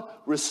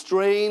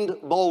unrestrained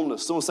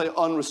boldness. Someone say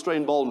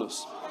unrestrained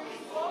boldness.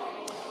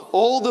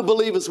 All the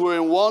believers were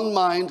in one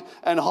mind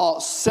and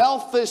heart.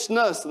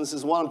 Selfishness, and this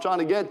is what I'm trying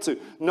to get to.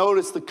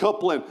 Notice the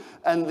coupling.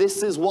 And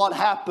this is what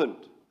happened.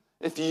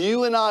 If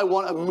you and I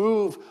want to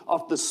move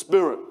of the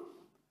Spirit,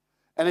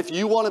 and if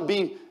you want to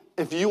be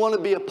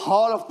a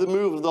part of the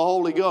move of the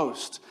Holy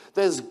Ghost,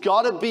 there's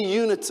got to be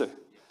unity.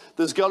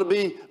 There's got to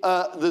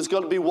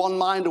be one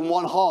mind and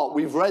one heart.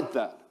 We've read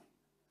that.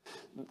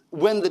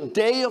 When the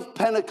day of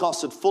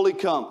Pentecost had fully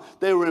come,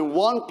 they were in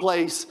one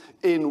place,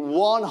 in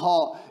one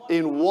heart,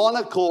 in one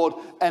accord,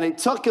 and it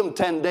took them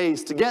 10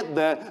 days to get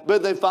there,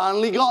 but they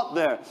finally got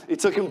there. It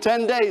took them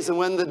 10 days, and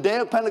when the day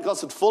of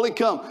Pentecost had fully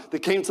come, they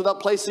came to that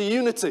place of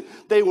unity.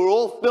 They were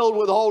all filled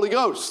with the Holy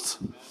Ghost,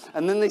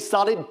 and then they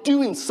started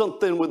doing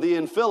something with the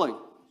infilling.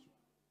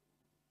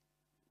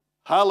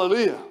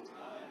 Hallelujah.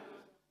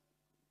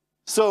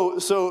 So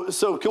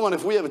come on,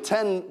 if we have a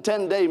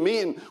 10-day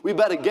meeting, we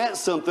better get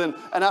something.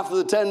 And after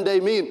the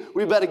 10-day meeting,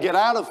 we better get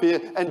out of here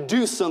and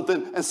do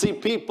something and see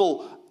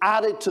people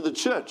added to the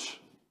church.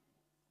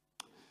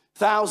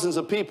 Thousands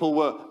of people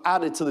were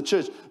added to the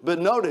church. But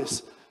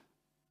notice,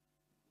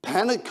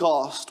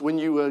 Pentecost, when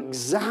you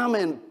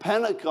examine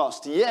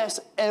Pentecost, yes,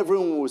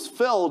 everyone was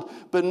filled,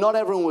 but not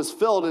everyone was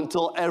filled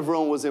until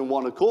everyone was in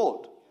one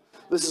accord.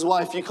 This is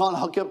why if you can't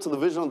hook up to the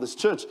vision of this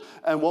church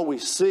and what we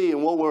see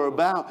and what we're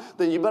about,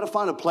 then you better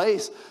find a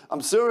place.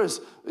 I'm serious.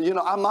 You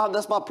know,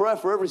 that's my prayer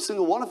for every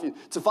single one of you,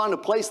 to find a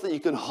place that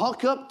you can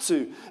hook up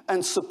to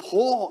and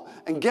support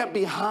and get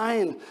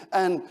behind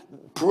and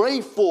pray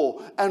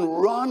for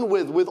and run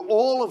with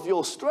all of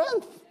your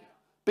strength.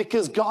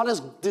 Because God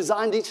has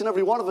designed each and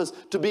every one of us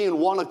to be in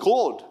one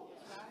accord.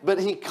 But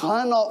he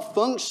cannot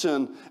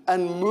function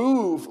and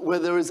move where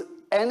there is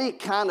any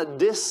kind of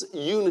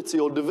disunity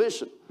or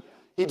division.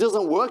 He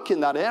doesn't work in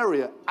that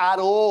area at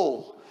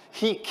all.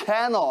 He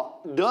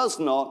does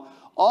not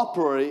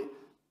operate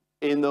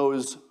in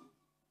those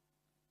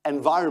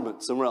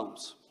environments and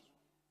realms.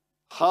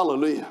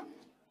 Hallelujah.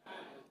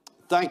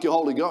 Thank you,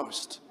 Holy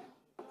Ghost.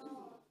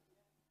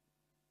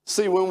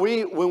 See, when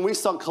we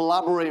start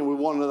collaborating with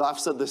one another, I've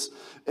said this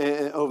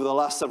over the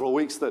last several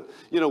weeks, that,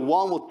 you know,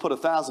 one will put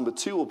 1,000, but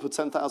two will put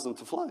 10,000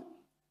 to flight.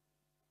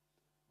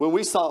 When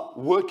we start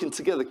working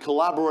together,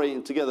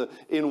 collaborating together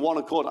in one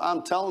accord,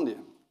 I'm telling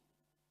you,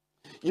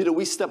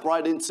 we step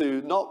right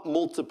into not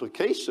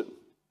multiplication,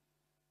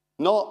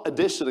 not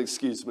addition,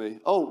 excuse me.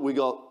 Oh, we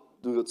got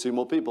 2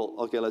 more people.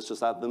 Okay, let's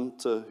just add them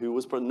to who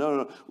was present.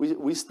 No.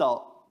 We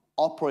start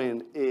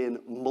operating in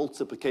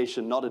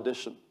multiplication, not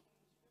addition.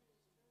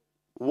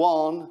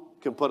 1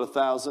 can put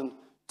 1,000.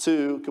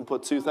 2 can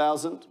put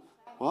 2,000.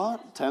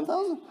 What?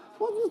 10,000?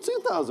 What?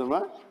 2,000,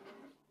 right?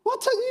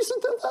 What? You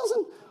said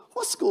 10,000?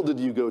 What school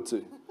did you go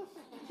to?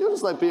 You're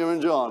just like Peter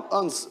and John,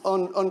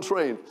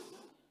 untrained.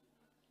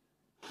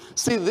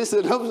 See, this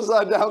is an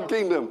upside-down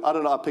kingdom. I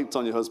don't know, I picked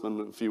on your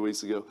husband a few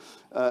weeks ago.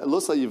 It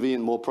looks like you've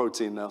eaten more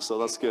protein now, so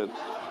that's good.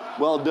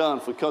 Well done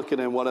for cooking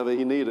him whatever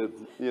he needed.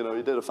 You know,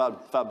 he did a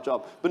fab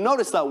job. But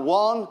notice that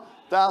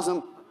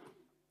 1,000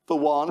 for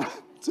 1,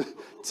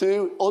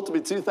 2, ought to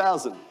be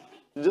 2,000.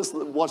 Just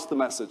watch the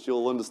message.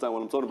 You'll understand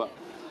what I'm talking about.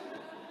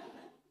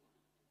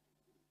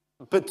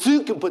 But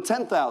 2 can put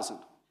 10,000.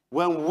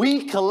 When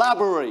we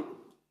collaborate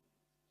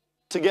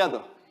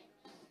together.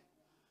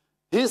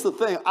 Here's the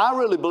thing. I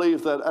really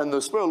believe that, and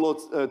the Spirit of the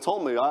Lord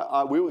told me,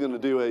 we were going to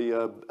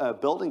do a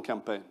building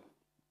campaign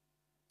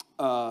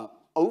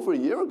over a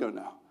year ago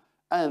now.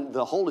 And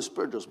the Holy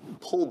Spirit just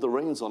pulled the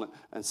reins on it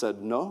and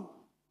said, no,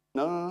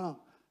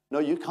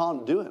 you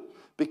can't do it.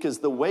 Because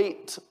the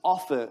weight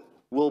of it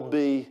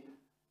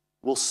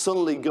will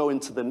suddenly go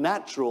into the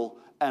natural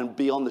and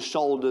be on the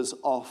shoulders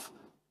of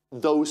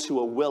those who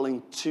are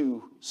willing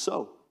to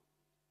sow.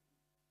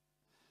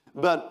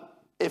 But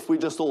if we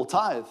just all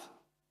tithe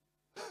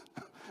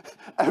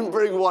and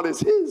bring what is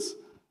his,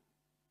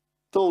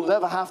 there'll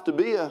never have to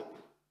be a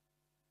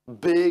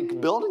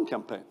big building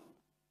campaign.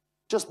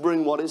 Just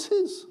bring what is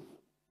his.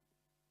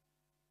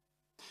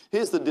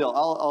 Here's the deal.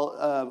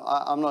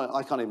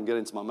 I can't even get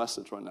into my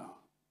message right now.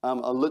 I'm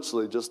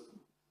literally just,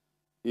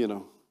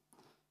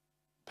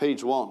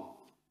 page 1.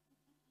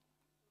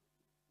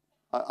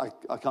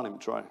 I can't even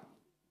try.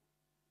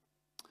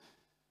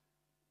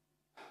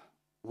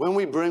 When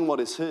we bring what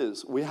is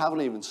his, we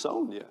haven't even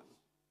sown yet.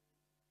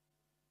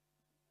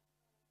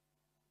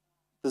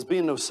 There's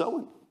been no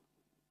sowing.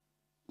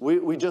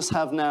 We just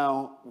have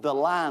now the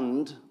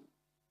land,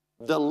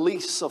 the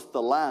lease of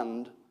the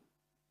land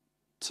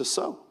to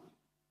sow.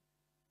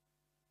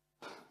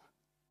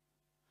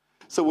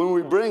 So when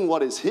we bring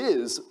what is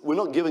his, we're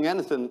not giving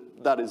anything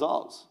that is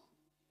ours.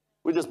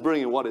 We're just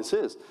bringing what is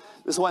his.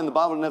 This is why in the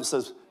Bible it never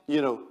says,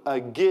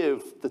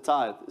 give the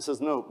tithe. It says,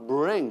 no,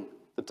 bring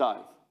the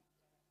tithe.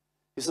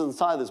 He says,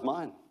 the tithe is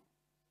mine.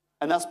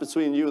 And that's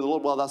between you and the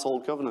Lord. Well, that's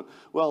old covenant.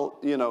 Well,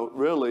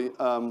 really,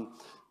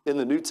 in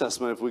the New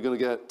Testament, if we're going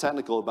to get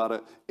technical about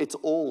it, it's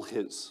all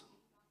his.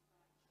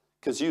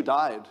 because you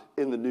died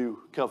in the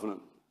new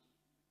covenant.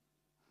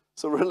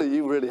 So really,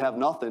 you really have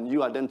nothing.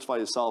 You identify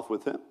yourself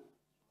with him.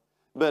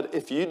 But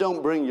if you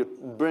don't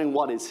bring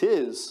what is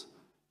his,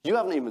 you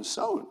haven't even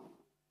sown.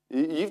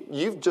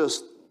 You've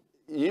just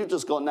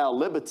got now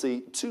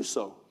liberty to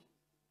sow.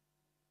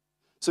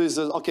 So he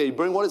says, okay,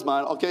 bring what is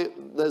mine. Okay,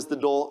 there's the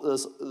door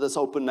that's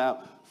open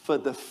now for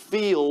the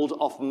field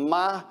of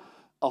my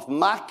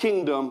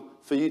kingdom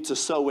for you to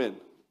sow in.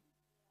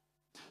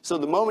 So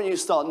the moment you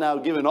start now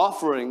giving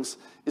offerings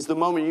is the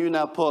moment you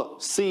now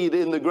put seed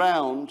in the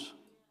ground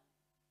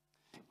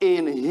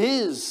in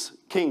his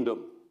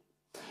kingdom,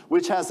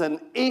 which has an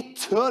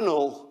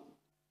eternal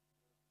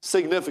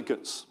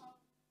significance.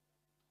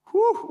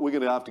 Whew, we're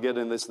going to have to get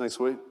in this next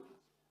week.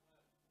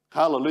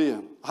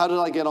 Hallelujah. How did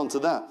I get onto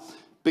that?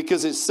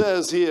 Because it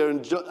says here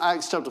in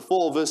Acts chapter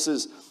 4,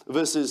 verses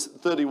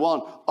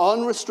 31,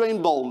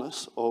 unrestrained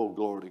boldness. Oh,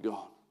 glory to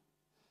God.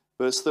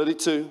 Verse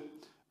 32,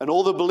 and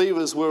all the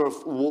believers were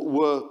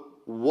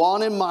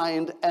one in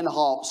mind and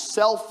heart.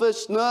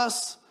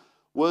 Selfishness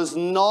was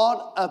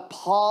not a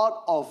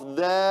part of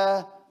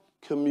their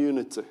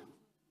community.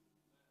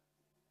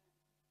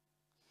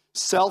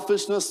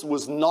 Selfishness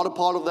was not a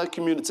part of their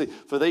community,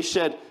 for they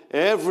shared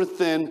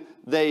everything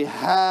they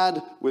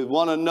had with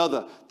one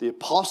another. The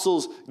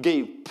apostles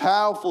gave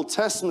powerful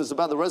testimonies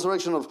about the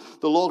resurrection of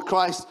the Lord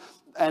Christ,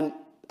 and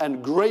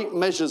great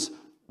measures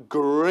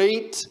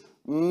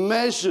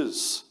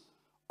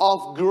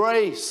of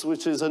grace,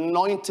 which is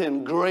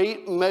anointing,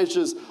 great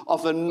measures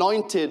of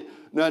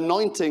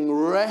anointing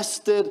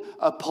rested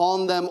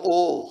upon them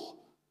all.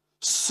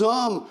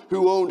 Some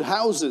who owned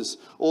houses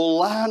or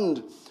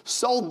land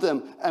sold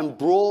them and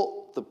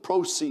brought the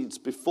proceeds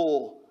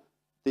before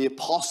the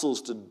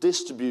apostles to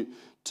distribute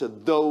to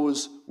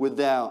those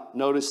without.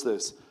 Notice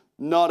this.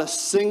 Not a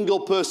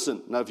single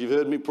person. Now, if you've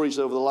heard me preach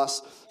over the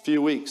last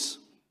few weeks,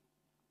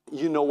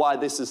 you know why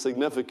this is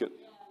significant.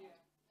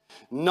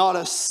 Not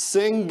a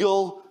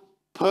single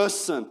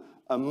person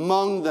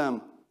among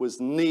them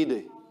was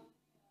needy.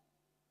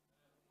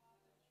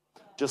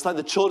 Just like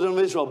the children of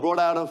Israel brought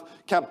out of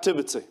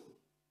captivity.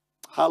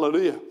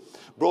 Hallelujah.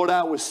 Brought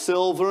out with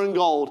silver and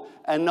gold,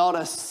 and not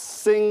a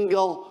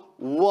single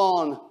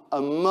one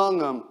among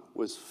them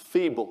was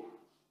feeble.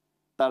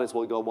 That is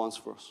what God wants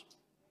for us.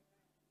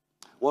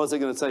 What is it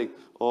going to take?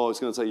 Oh, it's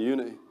going to take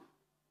unity.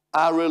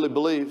 I really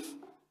believe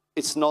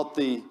it's not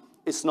the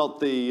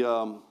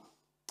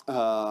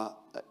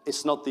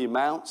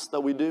amounts that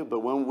we do, but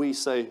when we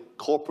say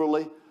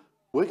corporately,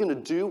 we're going to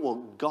do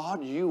what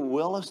God, you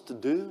will us to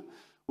do.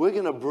 We're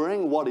going to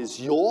bring what is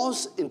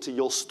yours into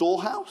your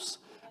storehouse,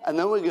 and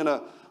then we're going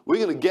to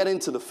get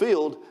into the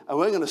field, and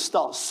we're going to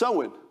start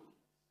sowing.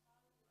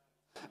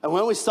 And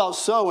when we start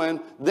sowing,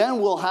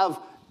 then we'll have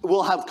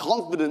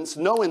confidence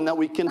knowing that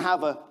we can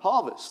have a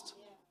harvest.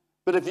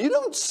 But if you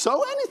don't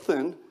sow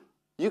anything,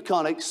 you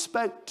can't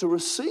expect to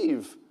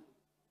receive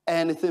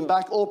anything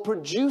back or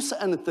produce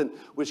anything,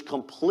 which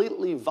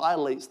completely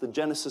violates the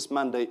Genesis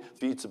mandate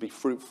for you to be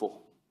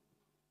fruitful.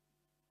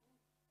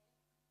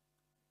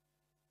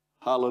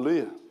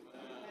 Hallelujah.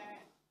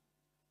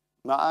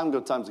 Now, I haven't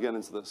got time to get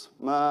into this.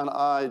 Man,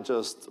 I've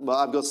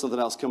got something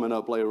else coming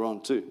up later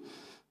on too.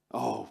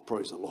 Oh,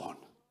 praise the Lord.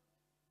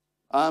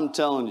 I'm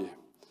telling you.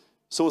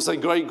 So we'll say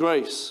great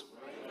grace,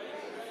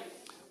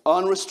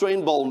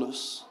 unrestrained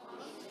boldness,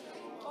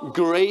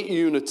 great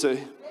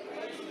unity,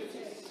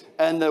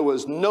 and there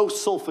was no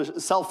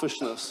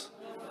selfishness.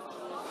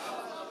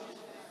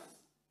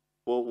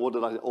 Well, what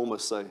did I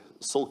almost say?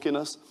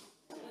 Sulkiness?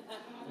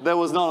 There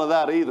was none of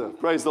that either.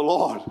 Praise the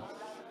Lord.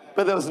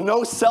 But there was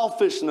no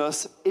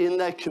selfishness in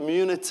their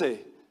community.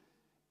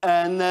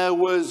 And there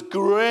was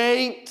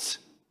great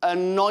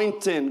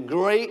anointing,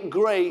 great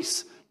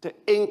grace to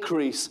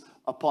increase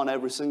upon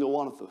every single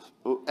one of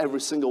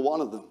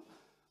them.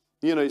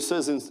 You know, it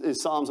says in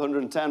Psalms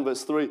 110,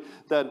 verse 3,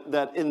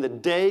 that in the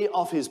day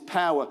of his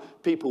power,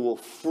 people will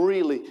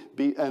freely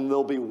be, and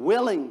they'll be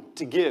willing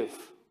to give.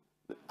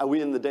 Are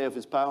we in the day of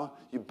his power?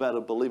 You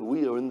better believe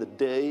we are in the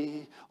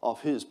day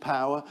of his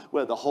power,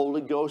 where the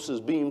Holy Ghost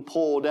is being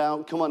poured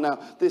out. Come on now,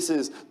 this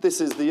is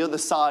the other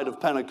side of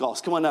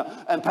Pentecost. Come on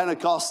now, and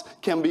Pentecost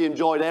can be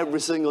enjoyed every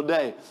single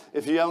day.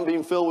 If you haven't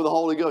been filled with the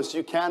Holy Ghost,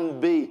 you can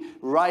be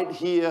right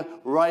here,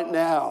 right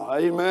now.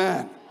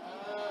 Amen.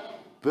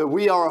 But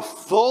we are a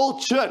full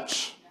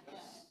church,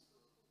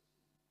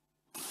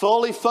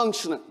 fully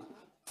functioning,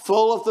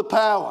 full of the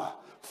power,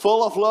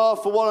 full of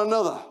love for one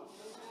another.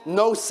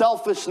 No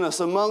selfishness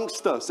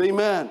amongst us.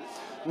 Amen.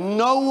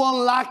 No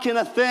one lacking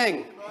a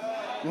thing.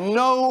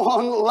 No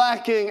one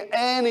lacking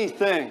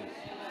anything.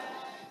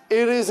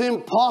 It is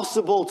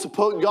impossible to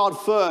put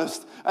God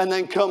first and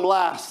then come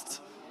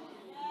last.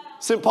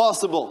 It's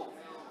impossible.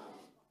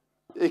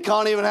 It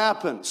can't even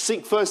happen.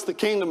 Seek first the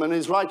kingdom and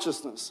his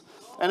righteousness,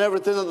 and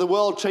everything that the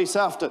world chase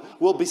after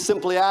will be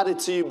simply added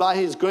to you by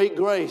his great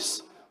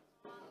grace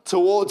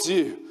towards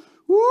you.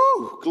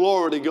 Woo!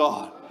 Glory to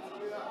God.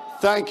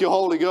 Thank you,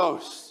 Holy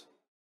Ghost.